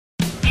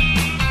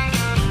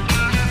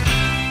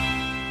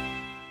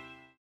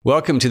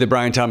Welcome to the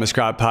Brian Thomas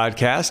Kropp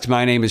podcast.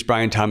 My name is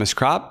Brian Thomas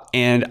Kropp,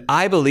 and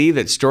I believe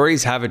that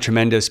stories have a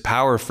tremendous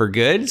power for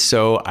good,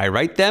 so I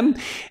write them,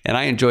 and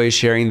I enjoy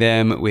sharing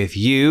them with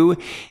you.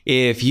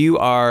 If you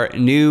are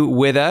new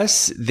with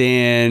us,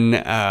 then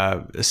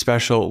a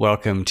special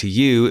welcome to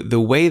you.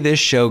 The way this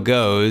show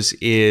goes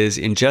is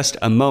in just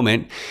a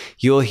moment,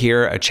 you'll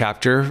hear a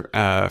chapter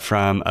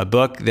from a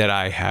book that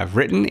I have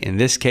written. In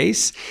this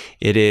case,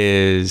 it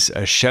is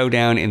a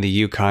Showdown in the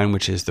Yukon,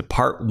 which is the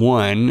part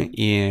one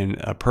in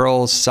a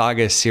Pearl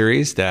Saga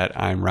series that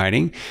I'm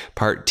writing.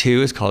 Part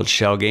 2 is called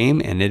Shell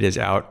Game, and it is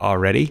out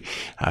already.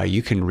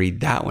 You can read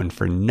that one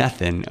for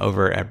nothing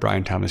over at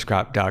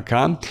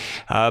brianthomaskropp.com.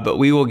 But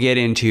we will get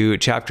into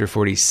chapter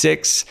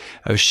 46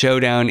 of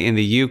Showdown in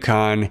the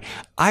Yukon.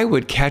 I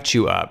would catch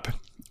you up.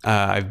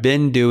 I've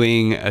been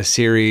doing a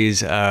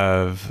series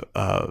of,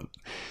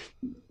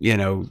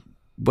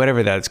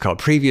 whatever that's called,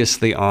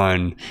 previously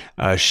on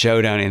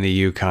Showdown in the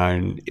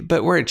Yukon,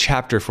 but we're at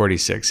chapter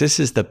 46. This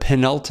is the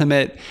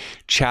penultimate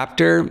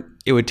chapter.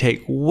 It would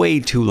take way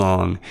too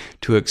long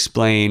to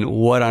explain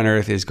what on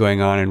earth is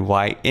going on and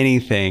why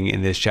anything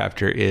in this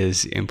chapter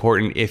is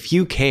important. If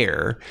you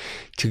care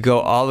to go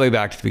all the way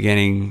back to the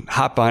beginning,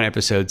 hop on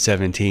episode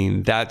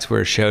 17. That's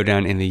where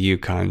Showdown in the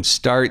Yukon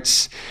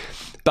starts.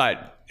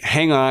 But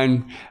hang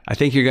on. I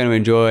think you're going to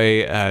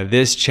enjoy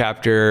this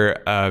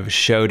chapter of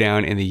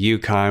Showdown in the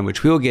Yukon,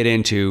 which we'll get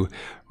into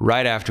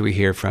right after we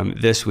hear from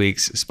this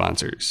week's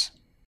sponsors.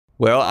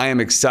 Well, I am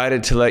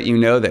excited to let you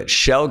know that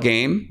Shell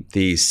Game,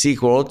 the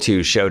sequel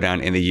to Showdown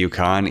in the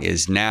Yukon,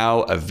 is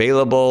now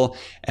available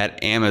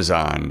at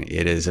Amazon.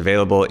 It is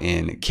available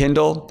in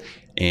Kindle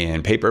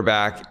and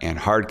paperback and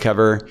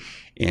hardcover.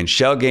 And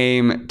Shell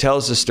Game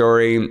tells the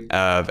story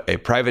of a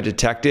private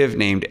detective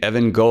named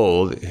Evan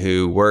Gold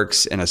who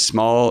works in a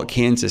small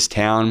Kansas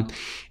town.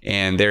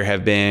 And there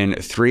have been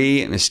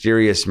 3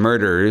 mysterious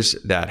murders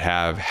that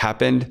have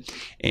happened.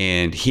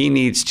 And he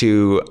needs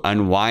to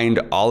unwind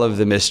all of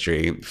the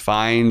mystery,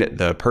 find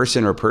the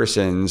person or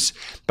persons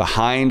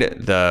behind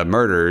the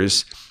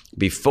murders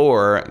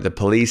before the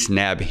police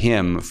nab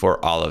him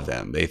for all of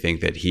them. They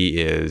think that he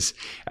is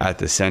at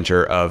the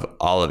center of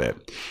all of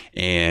it.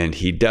 And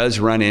he does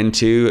run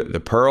into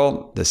the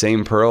Pearl, the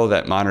same Pearl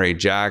that Monterey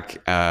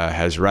Jack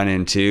has run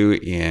into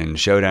in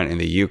Showdown in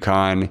the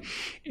Yukon.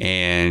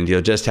 And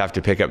you'll just have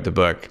to pick up the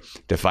book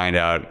to find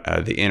out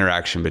the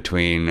interaction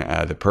between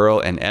the Pearl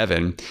and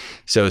Evan.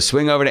 So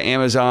swing over to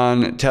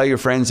Amazon, tell your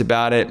friends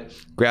about it,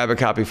 grab a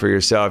copy for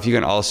yourself. You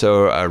can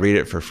also read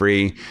it for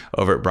free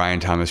over at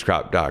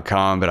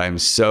brianthomaskropp.com. But I'm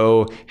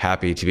so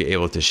happy to be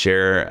able to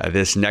share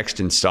this next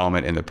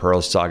installment in the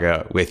Pearl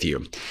Saga with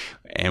you.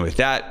 And with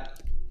that,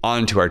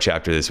 on to our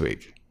chapter this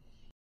week.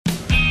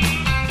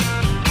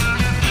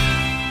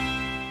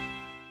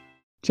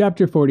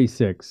 Chapter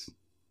 46.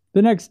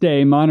 The next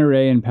day,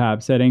 Monterey and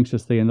Pap sat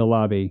anxiously in the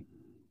lobby.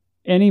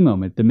 Any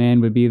moment, the man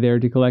would be there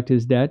to collect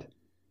his debt.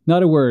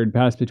 Not a word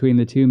passed between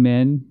the two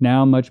men,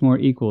 now much more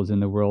equals in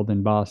the world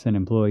than boss and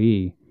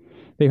employee.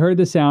 They heard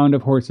the sound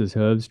of horses'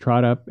 hooves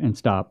trot up and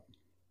stop.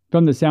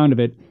 From the sound of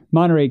it,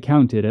 Monterey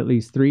counted at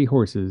least 3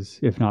 horses,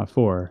 if not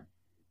 4.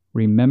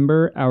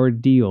 "Remember our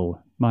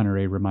deal,"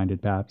 Monterey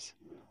reminded Paps.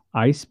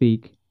 "I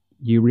speak,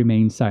 you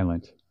remain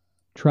silent.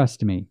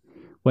 Trust me.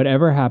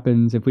 Whatever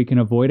happens, if we can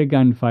avoid a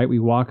gunfight, we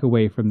walk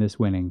away from this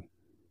winning."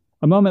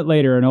 A moment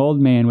later, an old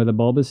man with a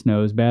bulbous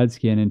nose, bad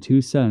skin, and 2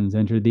 sons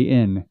entered the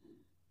inn.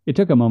 It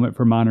took a moment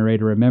for Monterey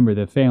to remember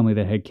the family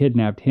that had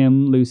kidnapped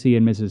him, Lucy,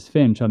 and Mrs.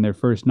 Finch on their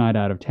first night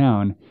out of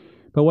town,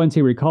 but once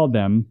he recalled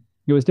them,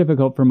 it was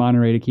difficult for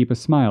Monterey to keep a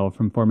smile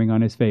from forming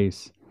on his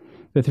face.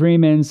 The 3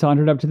 men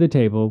sauntered up to the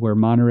table where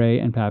Monterey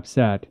and Pap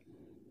sat.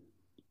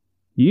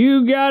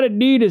 "You got a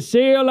deed of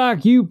sale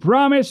like you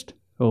promised,"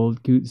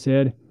 Old Coot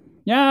said.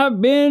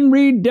 "I've been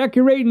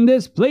redecorating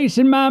this place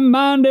in my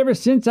mind ever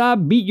since I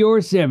beat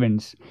your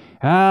 7s.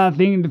 I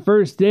think the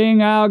first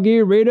thing I'll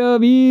get rid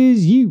of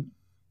is you."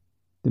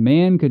 The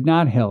man could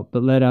not help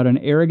but let out an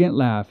arrogant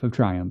laugh of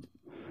triumph.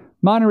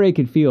 Monterey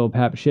could feel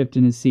Pap shift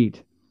in his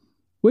seat.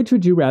 "Which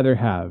would you rather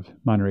have?"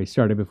 Monterey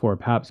started before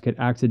Paps could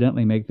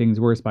accidentally make things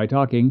worse by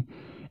talking.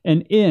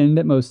 "An inn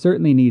that most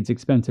certainly needs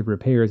expensive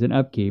repairs and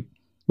upkeep,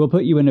 will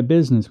put you in a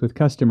business with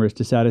customers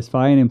to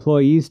satisfy and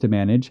employees to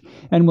manage,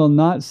 and will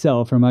not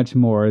sell for much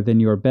more than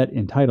your bet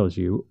entitles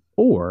you,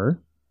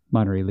 or,"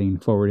 Monterey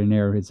leaned forward and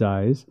narrowed his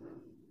eyes,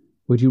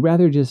 "would you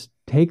rather just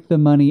take the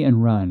money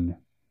and run?"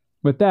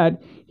 With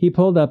that, he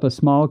pulled up a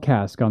small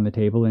cask on the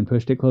table and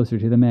pushed it closer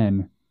to the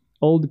men.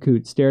 Old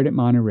Coot stared at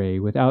Monterey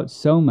without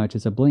so much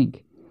as a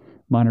blink.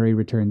 Monterey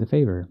returned the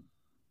favor.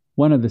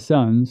 One of the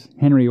sons,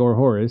 Henry or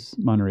Horace,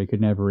 Monterey could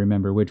never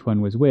remember which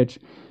one was which,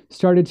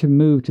 started to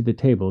move to the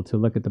table to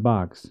look at the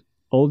box.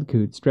 Old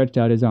Coot stretched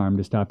out his arm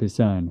to stop his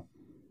son.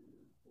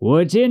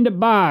 "What's in the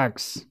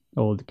box?"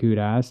 Old Coot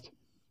asked.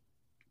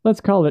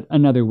 "Let's call it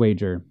another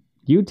wager.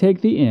 You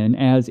take the inn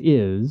as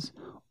is,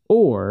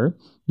 or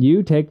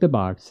you take the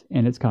box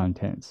and its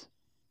contents."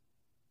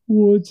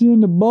 "What's in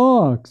the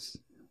box?"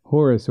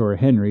 Horace or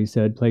Henry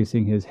said,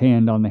 placing his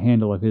hand on the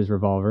handle of his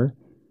revolver.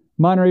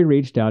 Monterey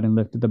reached out and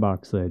lifted the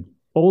box lid.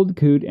 Old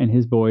Coot and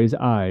his boy's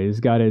eyes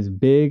got as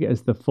big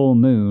as the full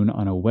moon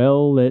on a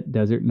well-lit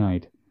desert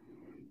night.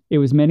 It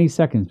was many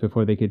seconds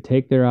before they could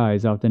take their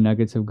eyes off the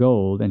nuggets of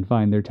gold and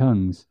find their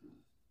tongues.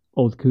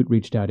 Old Coot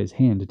reached out his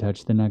hand to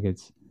touch the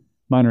nuggets.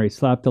 Monterey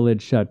slapped the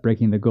lid shut,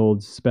 breaking the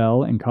gold's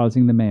spell and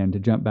causing the man to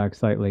jump back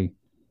slightly.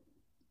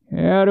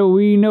 "How do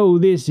we know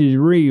this is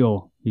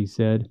real?" he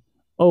said.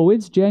 "Oh,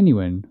 it's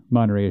genuine,"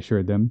 Monterey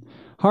assured them.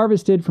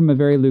 "Harvested from a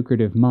very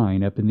lucrative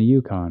mine up in the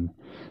Yukon.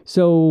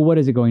 So what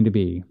is it going to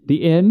be?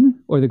 The inn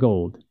or the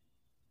gold?"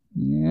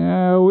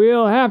 "Yeah,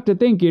 we'll have to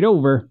think it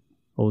over,"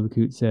 Old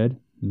Coot said.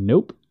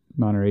 "Nope,"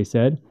 Monterey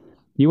said.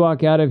 "You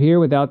walk out of here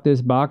without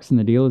this box and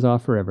the deal is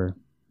off forever.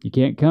 You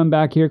can't come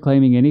back here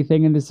claiming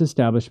anything in this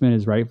establishment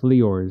is rightfully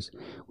yours.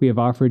 We have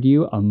offered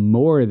you a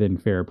more than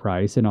fair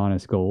price in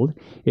honest gold.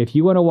 If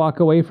you want to walk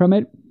away from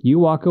it, you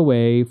walk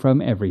away from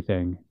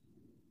everything."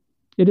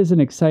 It is an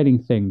exciting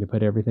thing to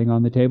put everything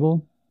on the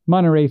table.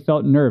 Monterey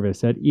felt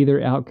nervous at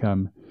either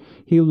outcome.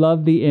 He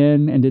loved the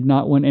inn and did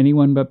not want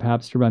anyone but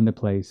Paps to run the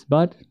place,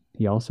 but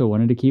he also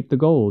wanted to keep the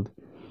gold.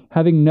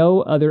 Having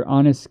no other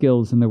honest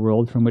skills in the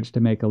world from which to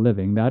make a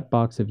living, that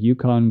box of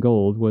Yukon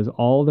gold was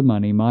all the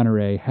money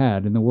Monterey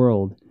had in the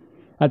world.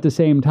 At the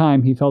same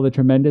time, he felt a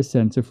tremendous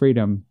sense of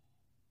freedom.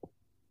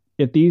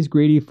 If these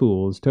greedy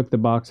fools took the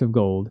box of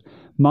gold,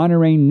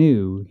 Monterey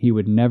knew he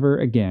would never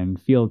again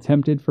feel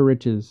tempted for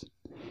riches.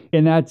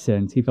 In that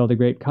sense, he felt a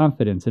great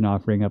confidence in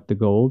offering up the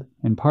gold,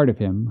 and part of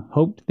him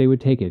hoped they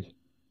would take it.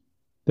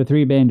 The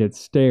three bandits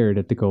stared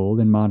at the gold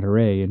and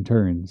Monterey in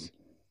turns.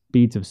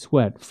 Beads of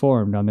sweat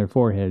formed on their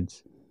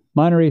foreheads.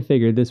 Monterey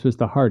figured this was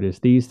the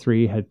hardest these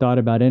three had thought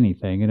about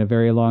anything in a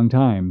very long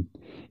time.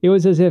 It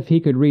was as if he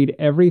could read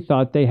every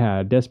thought they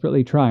had,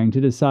 desperately trying to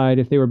decide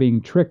if they were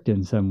being tricked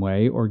in some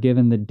way or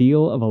given the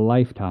deal of a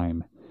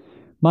lifetime.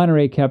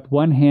 Monterey kept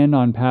one hand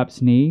on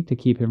Pap's knee to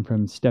keep him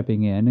from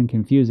stepping in and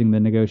confusing the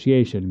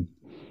negotiation.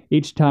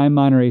 Each time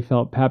Monterey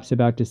felt Pap's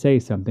about to say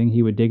something,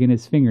 he would dig in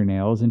his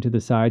fingernails into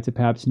the sides of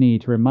Pap's knee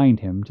to remind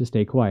him to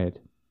stay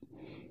quiet.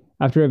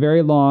 After a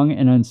very long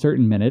and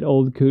uncertain minute,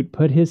 Old Coot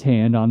put his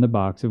hand on the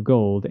box of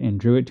gold and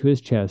drew it to his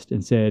chest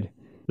and said,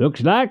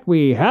 "Looks like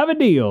we have a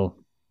deal."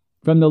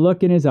 From the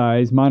look in his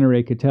eyes,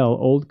 Monterey could tell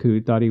Old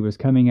Coot thought he was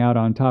coming out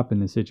on top in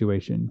the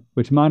situation,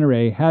 which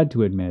Monterey had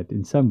to admit,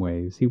 in some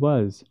ways, he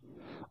was.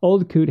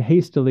 Old Coot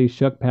hastily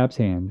shook Pap's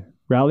hand,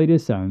 rallied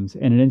his sons,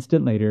 and an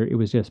instant later it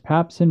was just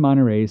Paps and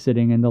Monterey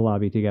sitting in the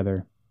lobby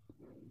together.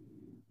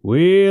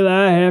 "Well,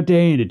 I have to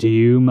hand it to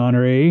you,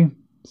 Monterey,"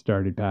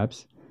 started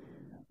Paps.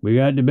 "We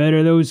got the better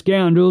of those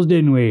scoundrels,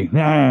 didn't we?"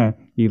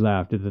 He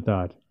laughed at the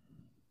thought.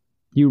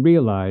 "You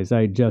realize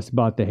I just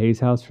bought the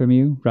Hayes house from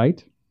you,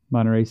 right?"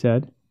 Monterey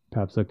said.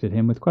 Paps looked at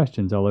him with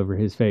questions all over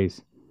his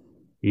face.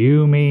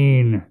 "You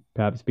mean,"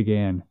 Paps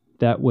began.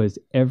 "That was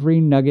every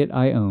nugget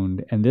I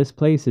owned, and this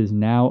place is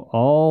now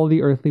all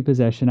the earthly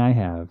possession I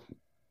have."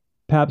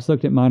 Paps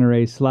looked at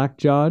Monterey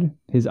slack-jawed,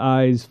 his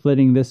eyes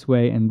flitting this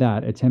way and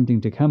that,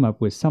 attempting to come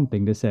up with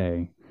something to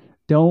say.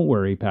 "Don't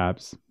worry,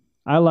 Paps.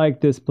 I like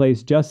this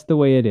place just the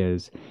way it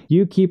is.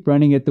 You keep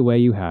running it the way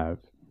you have.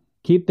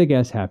 Keep the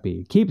guests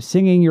happy. Keep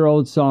singing your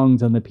old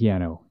songs on the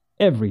piano.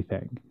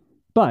 Everything.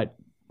 But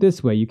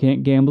this way you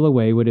can't gamble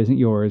away what isn't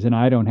yours, and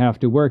I don't have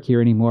to work here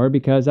anymore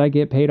because I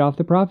get paid off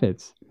the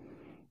profits."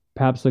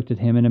 Paps looked at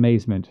him in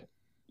amazement.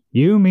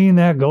 "You mean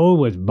that gold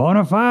was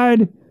bona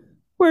fide?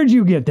 Where'd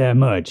you get that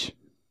much?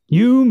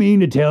 You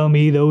mean to tell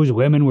me those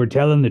women were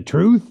telling the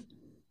truth?"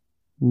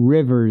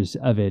 "Rivers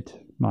of it,"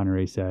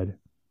 Monterey said.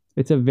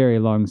 "It's a very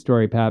long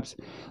story, Paps.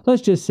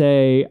 Let's just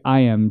say I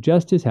am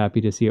just as happy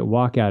to see it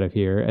walk out of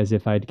here as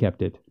if I'd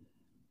kept it."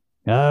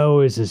 "I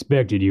always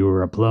suspected you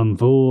were a plumb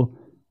fool,"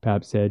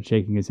 Paps said,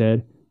 shaking his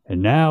head.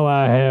 "And now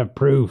I have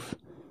proof.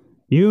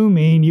 You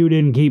mean you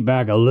didn't keep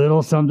back a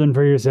little something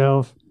for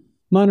yourself?"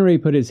 Monterey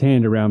put his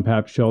hand around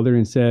Pap's shoulder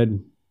and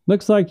said,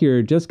 "Looks like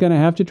you're just going to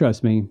have to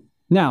trust me.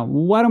 Now,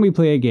 why don't we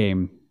play a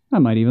game? I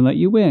might even let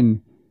you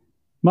win."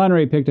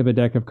 Monterey picked up a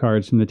deck of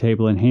cards from the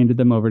table and handed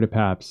them over to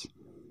Paps.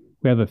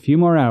 "We have a few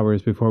more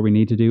hours before we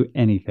need to do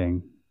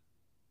anything."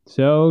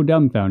 So,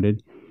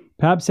 dumbfounded,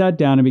 Paps sat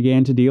down and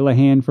began to deal a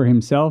hand for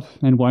himself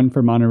and one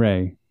for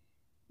Monterey.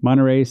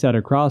 Monterey sat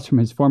across from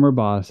his former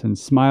boss and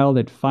smiled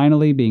at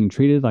finally being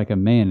treated like a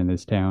man in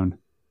this town.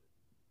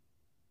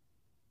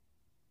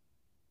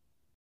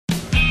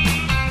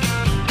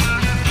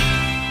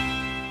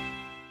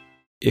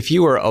 If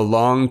you are a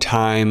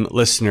long-time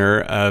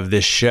listener of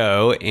this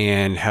show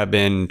and have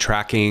been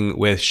tracking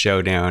with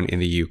Showdown in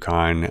the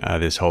Yukon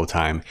this whole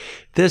time,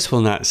 this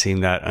will not seem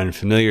that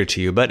unfamiliar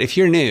to you. But if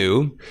you're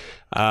new,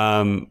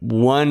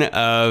 one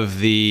of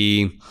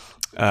the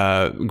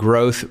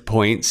growth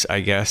points, I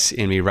guess,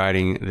 in me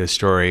writing this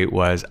story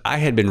was I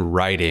had been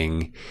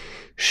writing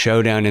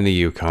Showdown in the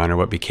Yukon, or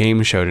what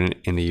became Showdown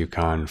in the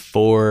Yukon,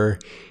 for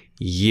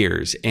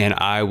years. And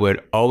I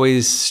would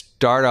always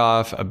start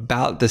off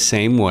about the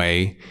same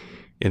way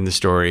in the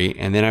story.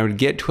 And then I would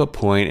get to a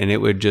point and it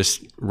would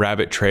just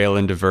rabbit trail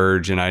and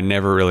diverge, and I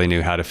never really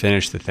knew how to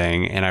finish the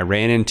thing. And I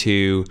ran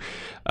into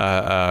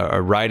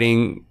a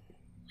writing,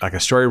 like a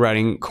story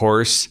writing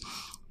course,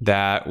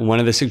 that one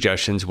of the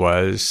suggestions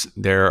was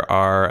there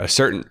are a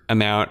certain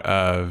amount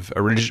of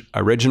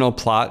original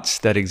plots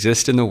that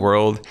exist in the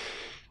world.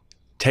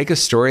 Take a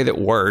story that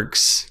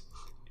works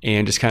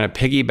and just kind of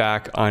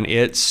piggyback on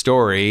its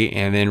story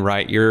and then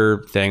write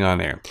your thing on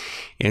there.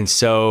 And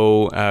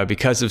so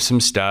because of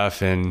some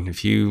stuff, and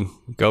if you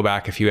go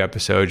back a few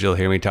episodes, you'll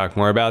hear me talk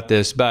more about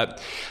this,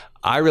 but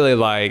I really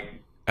like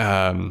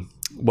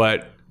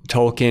what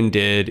Tolkien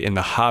did in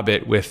The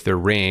Hobbit with the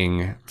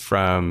ring,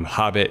 from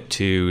Hobbit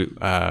to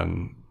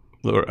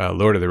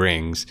Lord of the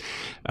Rings,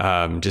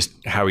 just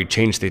how he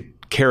changed the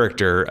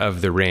character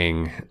of the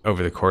ring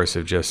over the course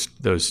of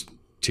just those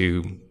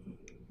 2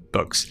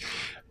 books.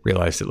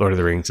 Realized that Lord of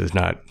the Rings is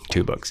not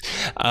 2 books.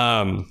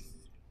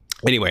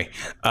 Anyway,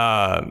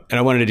 and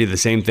I wanted to do the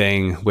same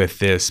thing with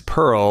this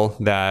pearl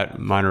that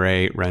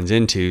Monterey runs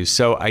into.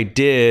 So I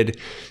did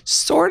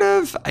sort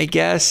of, I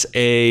guess,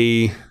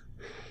 a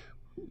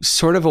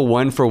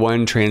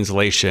 1-for-1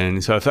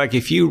 translation. So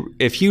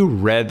if you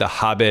read The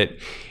Hobbit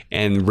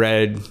and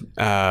read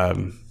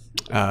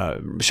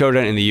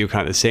Showdown in the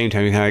Yukon at the same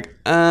time, you're kind of like,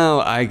 oh,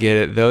 I get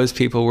it. Those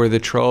people were the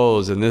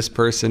trolls, and this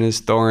person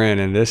is Thorin,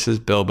 and this is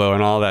Bilbo,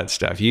 and all that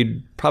stuff.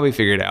 You'd probably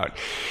figure it out.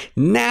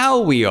 Now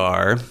we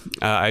are,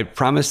 I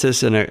promised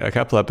this in a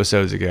couple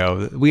episodes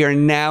ago, we are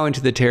now into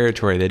the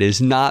territory that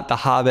is not The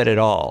Hobbit at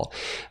all.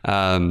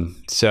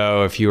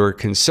 So if you were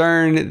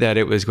concerned that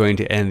it was going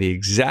to end the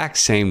exact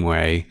same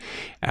way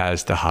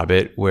as The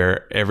Hobbit,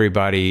 where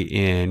everybody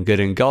in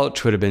Good and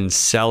Gulch would have been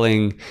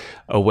selling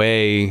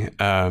away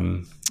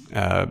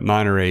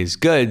Monterey's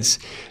goods,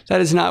 that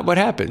is not what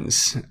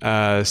happens.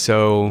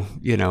 So,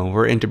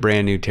 we're into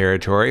brand new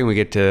territory, and we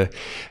get to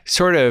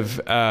sort of,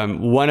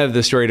 one of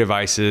the story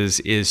devices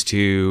is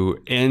to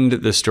end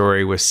the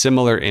story with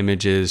similar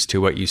images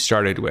to what you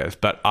started with,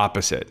 but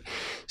opposite.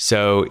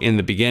 So in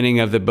the beginning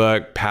of the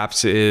book,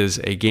 Paps is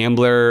a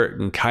gambler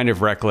and kind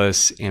of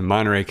reckless, and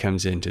Monterey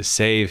comes in to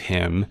save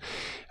him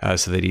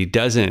so that he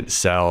doesn't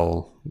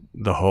sell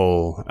the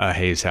whole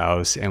Hayes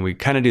house. And we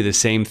kind of do the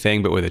same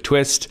thing, but with a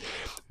twist,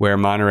 where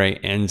Monterey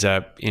ends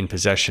up in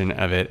possession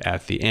of it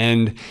at the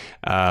end.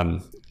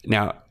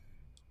 Now,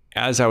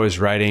 as I was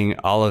writing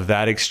all of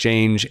that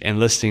exchange and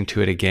listening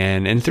to it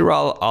again, and through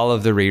all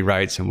of the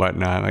rewrites and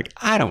whatnot, I'm like,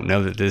 I don't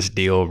know that this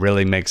deal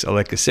really makes a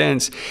lick of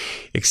sense,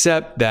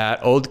 except that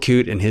Old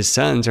Coot and his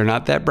sons are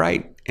not that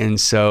bright. And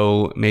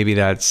so maybe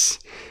that's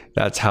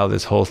how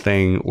this whole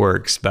thing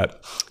works.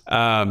 But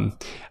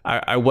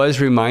I was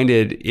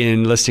reminded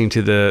in listening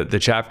to the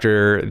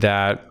chapter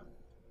that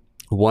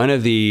one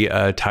of the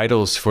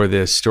titles for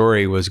this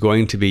story was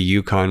going to be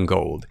Yukon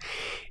Gold.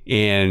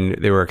 And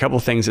there were a couple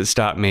things that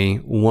stopped me.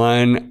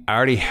 One, I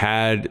already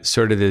had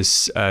sort of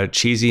this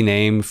cheesy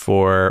name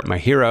for my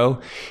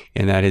hero,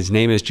 and that his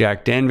name is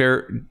Jack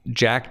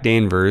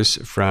Danvers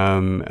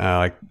from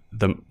like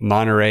the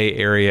Monterey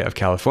area of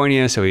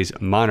California. So he's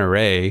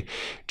Monterey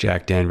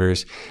Jack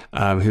Danvers.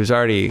 He was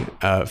already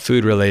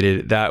food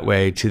related that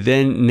way. To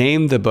then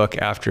name the book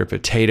after a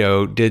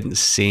potato didn't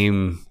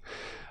seem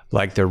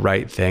like the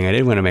right thing. I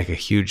didn't want to make a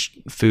huge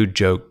food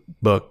joke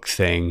book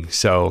thing.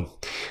 So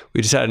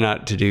we decided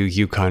not to do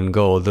Yukon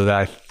Gold, though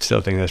I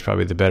still think that's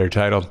probably the better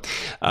title.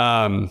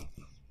 But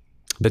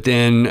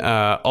then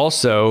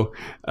also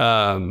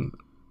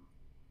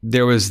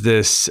there was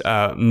this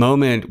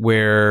moment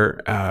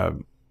where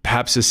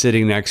Paps is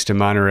sitting next to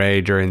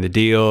Monterey during the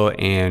deal,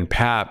 and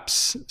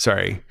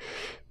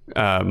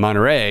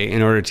Monterey,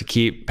 in order to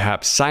keep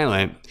Paps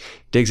silent,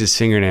 digs his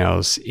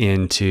fingernails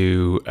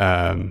into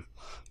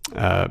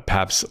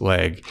Pap's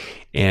leg.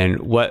 And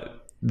what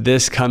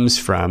this comes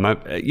from,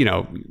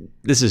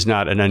 this is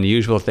not an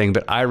unusual thing,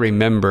 but I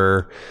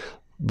remember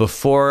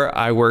before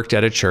I worked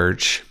at a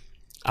church,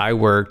 I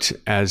worked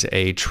as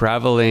a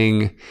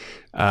traveling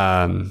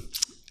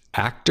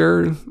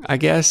actor, I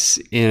guess,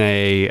 in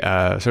a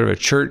sort of a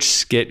church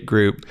skit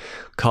group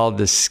called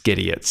the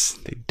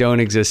Skidiots. They don't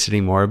exist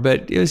anymore,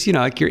 but it was,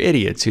 like your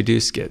idiots who do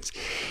skits.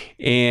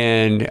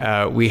 And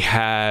we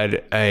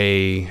had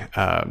a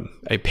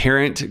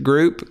parent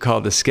group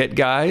called the Skit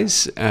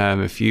Guys.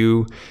 If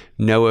you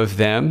know of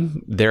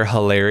them, they're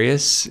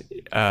hilarious.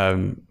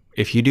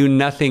 If you do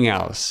nothing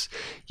else,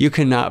 you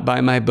cannot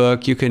buy my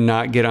book. You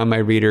cannot get on my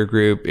reader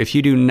group. If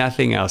you do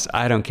nothing else,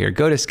 I don't care.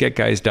 Go to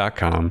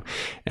skitguys.com,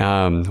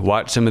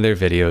 watch some of their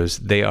videos.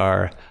 They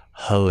are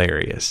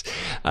hilarious.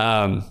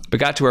 But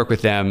got to work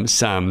with them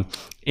some,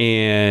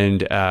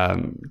 and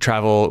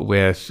travel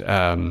with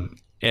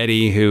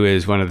Eddie, who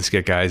is one of the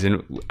Skit Guys.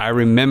 And I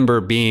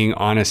remember being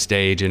on a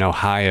stage in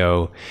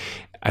Ohio,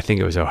 I think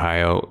it was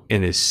Ohio,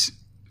 in this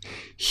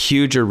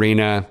huge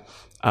arena.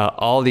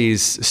 All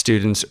these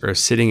students are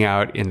sitting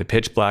out in the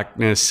pitch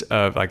blackness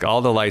of, like,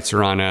 all the lights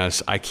are on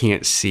us. I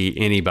can't see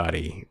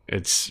anybody.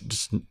 It's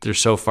just, they're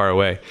so far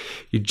away.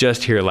 You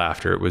just hear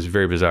laughter. It was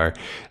very bizarre.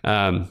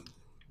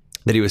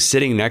 that he was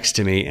sitting next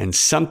to me, and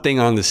something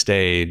on the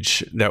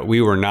stage that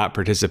we were not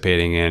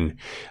participating in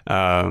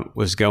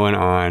was going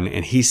on,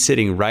 and he's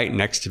sitting right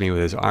next to me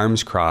with his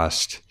arms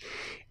crossed,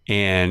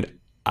 and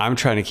I'm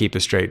trying to keep a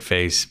straight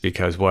face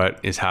because what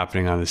is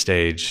happening on the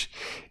stage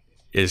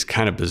is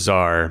kind of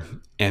bizarre.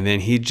 And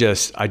then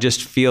I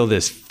just feel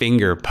this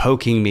finger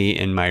poking me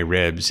in my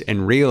ribs,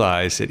 and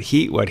realize that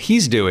what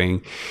he's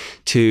doing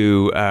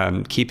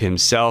to keep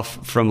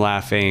himself from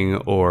laughing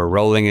or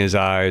rolling his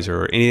eyes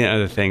or any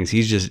other things,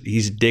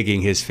 he's digging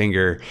his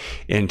finger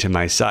into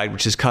my side,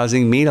 which is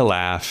causing me to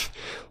laugh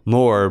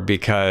more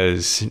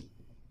because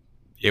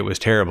it was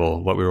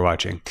terrible what we were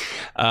watching.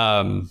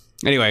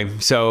 Anyway,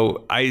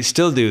 so I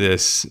still do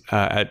this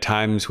at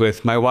times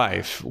with my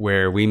wife,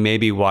 where we may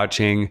be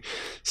watching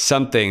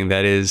something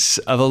that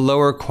is of a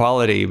lower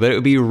quality, but it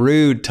would be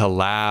rude to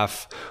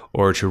laugh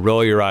or to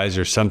roll your eyes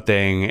or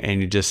something,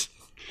 and you just,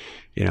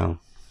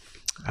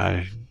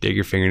 dig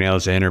your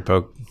fingernails in or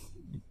poke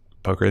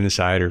her in the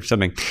side or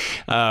something.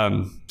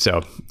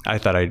 So I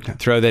thought I'd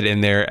throw that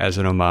in there as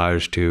an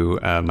homage to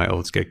my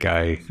old skit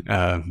guy,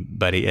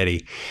 buddy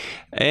Eddie.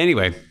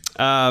 Anyway.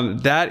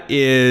 That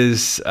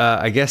is,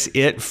 I guess,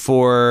 it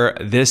for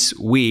this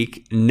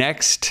week.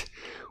 Next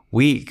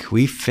week,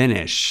 we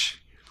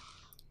finish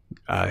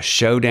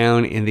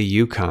Showdown in the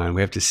Yukon. We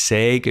have to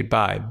say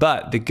goodbye.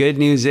 But the good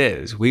news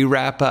is we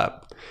wrap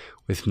up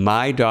with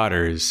my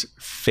daughter's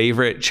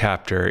favorite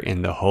chapter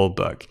in the whole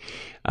book.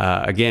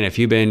 Again, if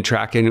you've been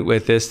tracking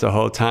with this the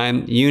whole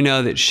time, you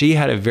know that she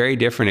had a very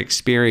different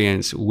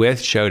experience with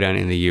Showdown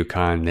in the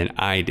Yukon than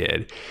I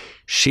did.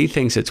 She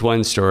thinks it's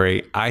one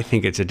story. I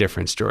think it's a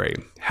different story.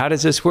 How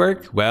does this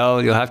work?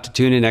 Well, you'll have to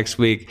tune in next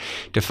week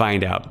to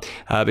find out.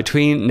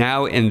 Between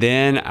now and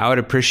then, I would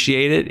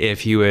appreciate it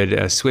if you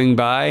would swing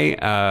by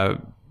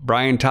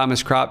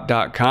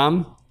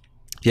brianthomascrop.com.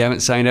 If you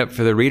haven't signed up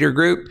for the reader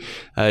group,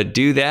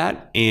 do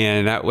that.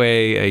 And that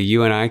way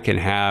you and I can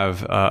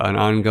have an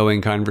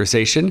ongoing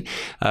conversation.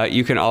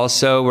 You can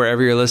also,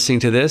 wherever you're listening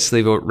to this,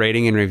 leave a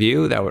rating and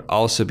review. That would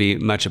also be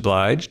much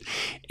obliged.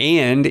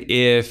 And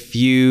if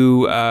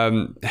you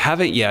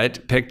haven't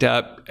yet picked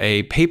up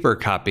a paper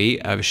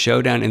copy of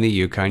Showdown in the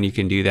Yukon, you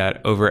can do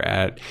that over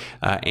at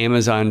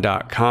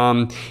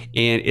Amazon.com.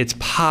 And it's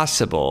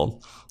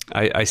possible.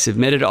 I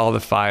submitted all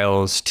the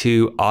files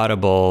to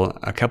Audible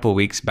a couple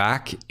weeks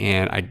back,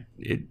 and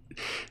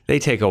they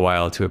take a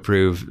while to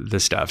approve the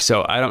stuff.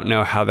 So I don't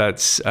know how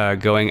that's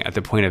going at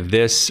the point of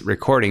this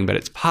recording, but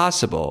it's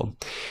possible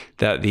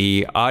that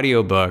the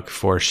audiobook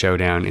for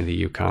Showdown in the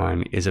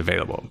Yukon is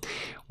available.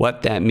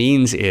 What that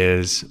means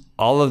is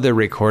all of the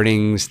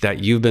recordings that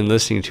you've been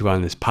listening to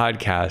on this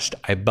podcast,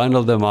 I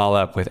bundled them all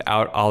up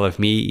without all of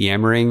me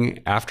yammering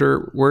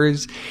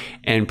afterwards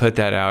and put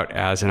that out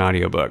as an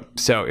audiobook.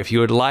 So if you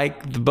would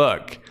like the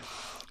book,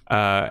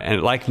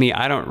 and like me,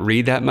 I don't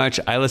read that much.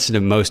 I listen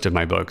to most of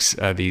my books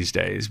these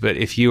days. But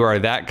if you are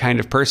that kind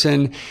of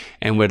person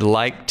and would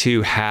like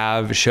to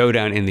have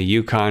Showdown in the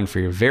Yukon for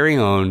your very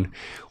own,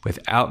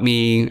 without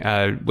me,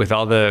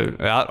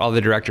 without all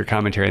the director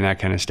commentary and that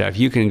kind of stuff,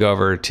 you can go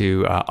over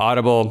to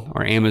Audible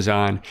or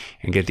Amazon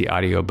and get the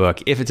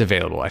audiobook if it's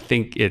available. I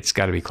think it's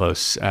got to be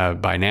close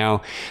by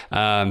now.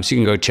 So you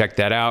can go check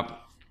that out.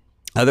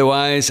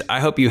 Otherwise, I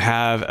hope you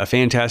have a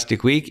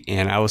fantastic week,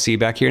 and I will see you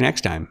back here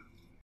next time.